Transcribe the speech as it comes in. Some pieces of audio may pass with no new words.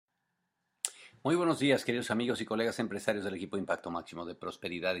Muy buenos días, queridos amigos y colegas empresarios del equipo Impacto Máximo de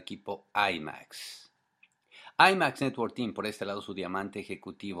Prosperidad, equipo IMAX. IMAX Network Team, por este lado su diamante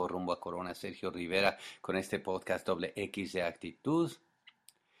ejecutivo rumbo a Corona, Sergio Rivera, con este podcast doble X de actitud.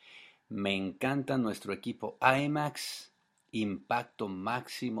 Me encanta nuestro equipo IMAX, Impacto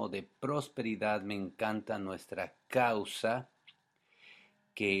Máximo de Prosperidad, me encanta nuestra causa,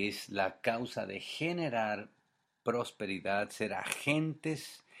 que es la causa de generar prosperidad, ser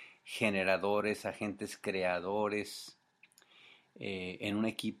agentes generadores, agentes creadores, en un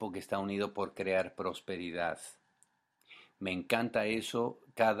equipo que está unido por crear prosperidad. Me encanta eso,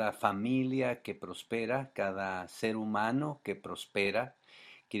 cada familia que prospera, cada ser humano que prospera,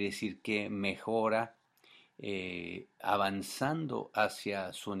 quiere decir que mejora, avanzando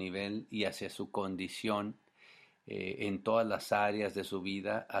hacia su nivel y hacia su condición, en todas las áreas de su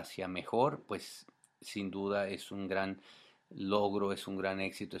vida hacia mejor, pues sin duda es un gran logro, es un gran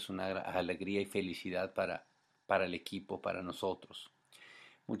éxito, es una alegría y felicidad para el equipo, para nosotros.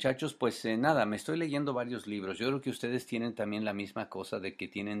 Muchachos, pues nada, me estoy leyendo varios libros. Yo creo que ustedes tienen también la misma cosa de que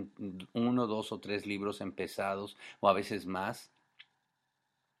tienen uno, dos o tres libros empezados o a veces más.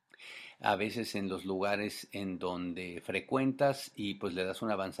 A veces en los lugares en donde frecuentas y pues le das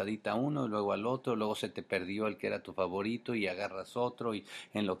una avanzadita a uno y luego al otro, luego se te perdió el que era tu favorito y agarras otro y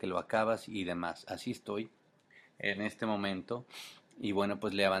en lo que lo acabas y demás. Así estoy en este momento. Y bueno,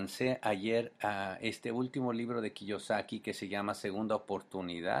 pues le avancé ayer a este último libro de Kiyosaki que se llama Segunda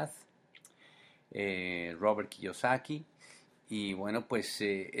Oportunidad, Robert Kiyosaki. Y bueno, pues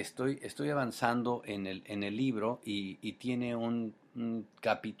estoy avanzando en el libro y tiene un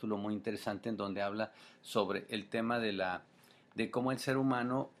capítulo muy interesante en donde habla sobre el tema de cómo el ser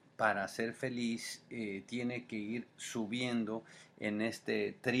humano para ser feliz tiene que ir subiendo en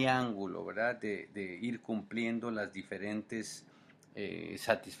este triángulo, ¿verdad? De ir cumpliendo las diferentes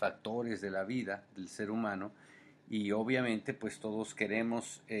satisfactores de la vida del ser humano y obviamente pues todos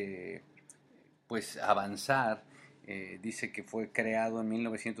queremos pues avanzar. Dice que fue creado en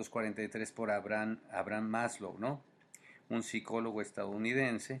 1943 por Abraham Maslow, ¿no? Un psicólogo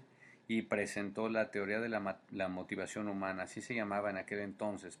estadounidense, y presentó la teoría de la motivación humana, así se llamaba en aquel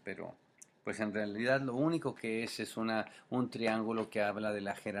entonces, pero pues en realidad lo único que es un triángulo que habla de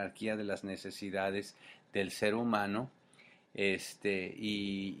la jerarquía de las necesidades del ser humano.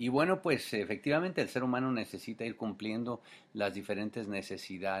 Y bueno, pues efectivamente el ser humano necesita ir cumpliendo las diferentes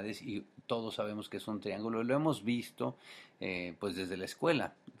necesidades y todos sabemos que es un triángulo, lo hemos visto pues desde la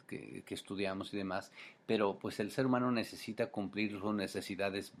escuela que estudiamos y demás, pero pues el ser humano necesita cumplir sus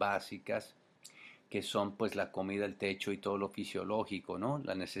necesidades básicas, que son pues la comida, el techo y todo lo fisiológico, ¿no?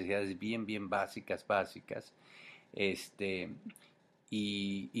 Las necesidades bien básicas, básicas. Este,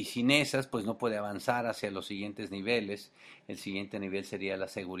 y sin esas, pues no puede avanzar hacia los siguientes niveles. El siguiente nivel sería la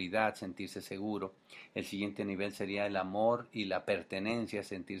seguridad, sentirse seguro. El siguiente nivel sería el amor y la pertenencia,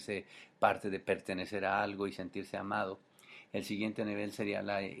 sentirse parte de pertenecer a algo y sentirse amado. El siguiente nivel sería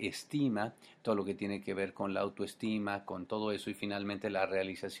la estima, todo lo que tiene que ver con la autoestima, con todo eso y finalmente la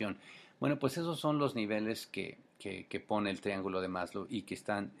realización. Bueno, pues esos son los niveles que pone el triángulo de Maslow y que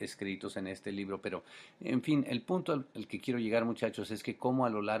están escritos en este libro. Pero, en fin, el punto al que quiero llegar, muchachos, es que como a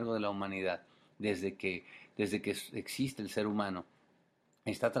lo largo de la humanidad, desde que existe el ser humano,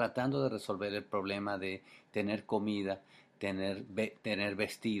 está tratando de resolver el problema de tener comida, tener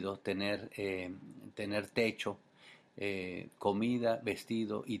vestido, tener techo, comida,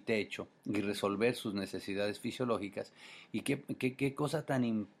 vestido y techo, y resolver sus necesidades fisiológicas. Y qué cosa tan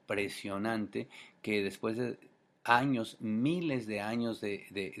impresionante que después de años, miles de años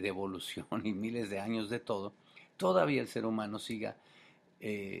de evolución y miles de años de todo, todavía el ser humano siga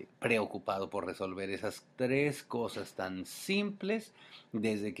preocupado por resolver esas tres cosas tan simples.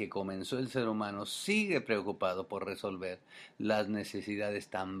 Desde que comenzó el ser humano sigue preocupado por resolver las necesidades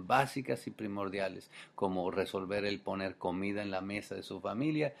tan básicas y primordiales como resolver el poner comida en la mesa de su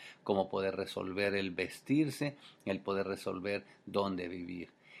familia, como poder resolver el vestirse, el poder resolver dónde vivir.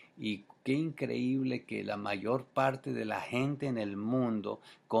 Y qué increíble que la mayor parte de la gente en el mundo,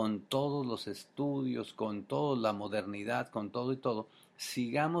 con todos los estudios, con toda la modernidad, con todo y todo,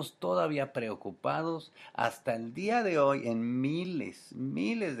 sigamos todavía preocupados hasta el día de hoy en miles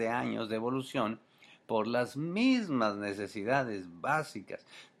de años de evolución por las mismas necesidades básicas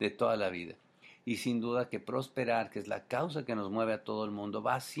de toda la vida. Y sin duda que prosperar, que es la causa que nos mueve a todo el mundo,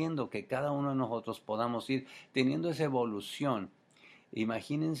 va haciendo que cada uno de nosotros podamos ir teniendo esa evolución.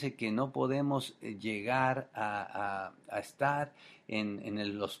 Imagínense que no podemos llegar a estar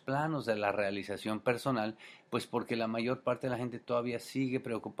los planos de la realización personal, pues porque la mayor parte de la gente todavía sigue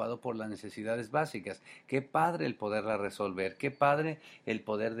preocupado por las necesidades básicas. Qué padre el poderla resolver, qué padre el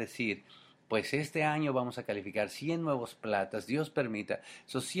poder decir, pues este año vamos a calificar 100 nuevos platas, Dios permita,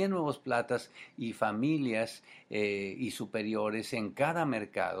 esos 100 nuevos platas y familias y superiores en cada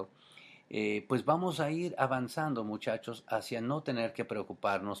mercado. Pues vamos a ir avanzando, muchachos, hacia no tener que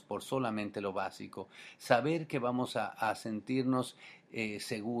preocuparnos por solamente lo básico, saber que vamos a sentirnos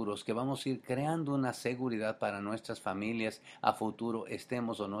seguros, que vamos a ir creando una seguridad para nuestras familias a futuro,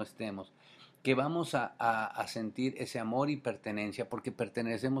 estemos o no estemos, que vamos a sentir ese amor y pertenencia porque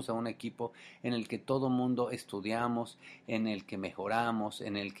pertenecemos a un equipo en el que todo mundo estudiamos, en el que mejoramos,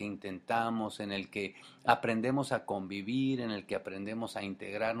 en el que intentamos, en el que aprendemos a convivir, en el que aprendemos a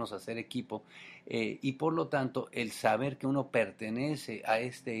integrarnos, a ser equipo, y por lo tanto el saber que uno pertenece a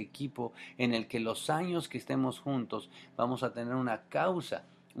este equipo en el que los años que estemos juntos vamos a tener una causa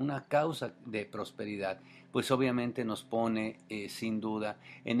de prosperidad, pues obviamente nos pone sin duda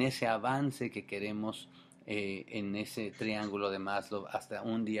en ese avance que queremos en ese triángulo de Maslow hasta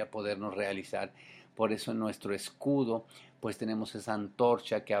un día podernos realizar. Por eso en nuestro escudo pues tenemos esa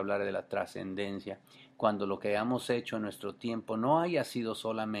antorcha que habla de la trascendencia, cuando lo que hemos hecho en nuestro tiempo no haya sido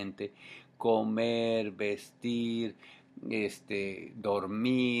solamente comer, vestir,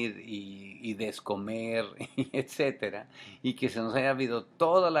 dormir y descomer, etcétera, y que se nos haya habido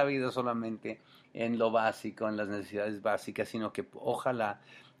toda la vida solamente en lo básico, en las necesidades básicas, sino que ojalá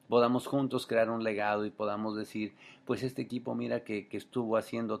podamos juntos crear un legado y podamos decir, pues este equipo mira que estuvo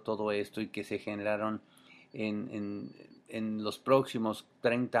haciendo todo esto y que se generaron en los próximos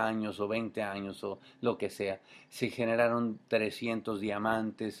 30 años o 20 años o lo que sea, se generaron 300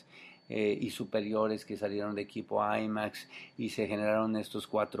 diamantes y superiores que salieron de equipo IMAX y se generaron estos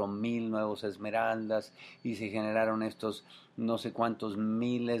 4,000 nuevos esmeraldas y se generaron estos no sé cuántos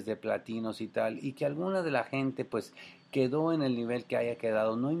miles de platinos y tal, y que alguna de la gente pues quedó en el nivel que haya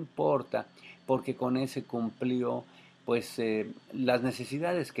quedado, no importa, porque con ese cumplió pues las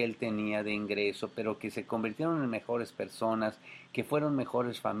necesidades que él tenía de ingreso, pero que se convirtieron en mejores personas, que fueron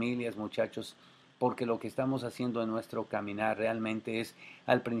mejores familias, muchachos, porque lo que estamos haciendo en nuestro caminar realmente es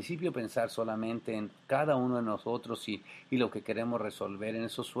al principio pensar solamente en cada uno de nosotros y lo que queremos resolver, en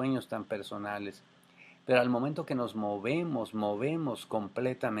esos sueños tan personales. Pero al momento que nos movemos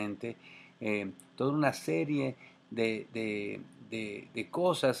completamente, toda una serie de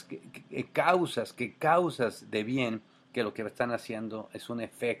cosas, causas de bien, que lo que están haciendo es un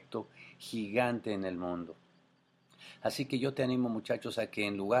efecto gigante en el mundo. Así que yo te animo, muchachos, a que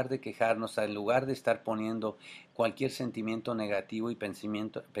en lugar de quejarnos, en lugar de estar poniendo cualquier sentimiento negativo y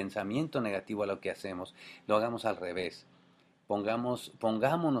pensamiento negativo a lo que hacemos, lo hagamos al revés.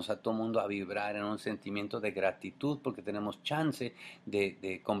 Pongámonos a todo mundo a vibrar en un sentimiento de gratitud porque tenemos chance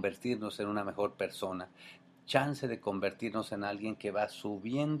de convertirnos en una mejor persona, chance de convertirnos en alguien que va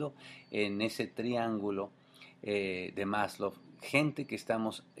subiendo en ese triángulo de Maslow, gente que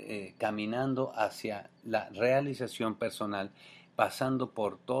estamos caminando hacia la realización personal, pasando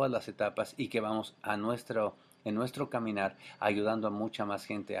por todas las etapas y que vamos en nuestro caminar ayudando a mucha más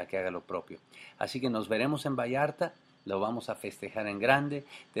gente a que haga lo propio. Así que nos veremos en Vallarta. Lo vamos a festejar en grande,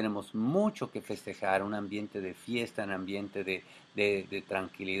 tenemos mucho que festejar, un ambiente de fiesta, un ambiente de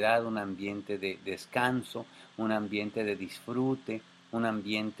tranquilidad, un ambiente de descanso, un ambiente de disfrute, un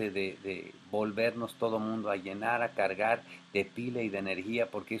ambiente de volvernos todo mundo a llenar, a cargar de pila y de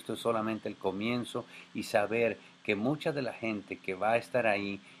energía, porque esto es solamente el comienzo, y saber que mucha de la gente que va a estar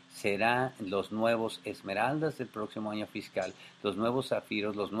ahí será los nuevos esmeraldas del próximo año fiscal, los nuevos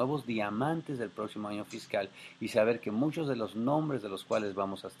zafiros, los nuevos diamantes del próximo año fiscal, y saber que muchos de los nombres de los cuales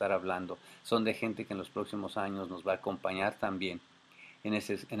vamos a estar hablando son de gente que en los próximos años nos va a acompañar también en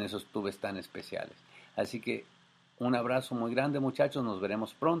esos tubes tan especiales. Así que un abrazo muy grande, muchachos, nos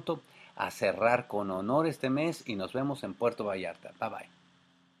veremos pronto a cerrar con honor este mes y nos vemos en Puerto Vallarta. Bye bye.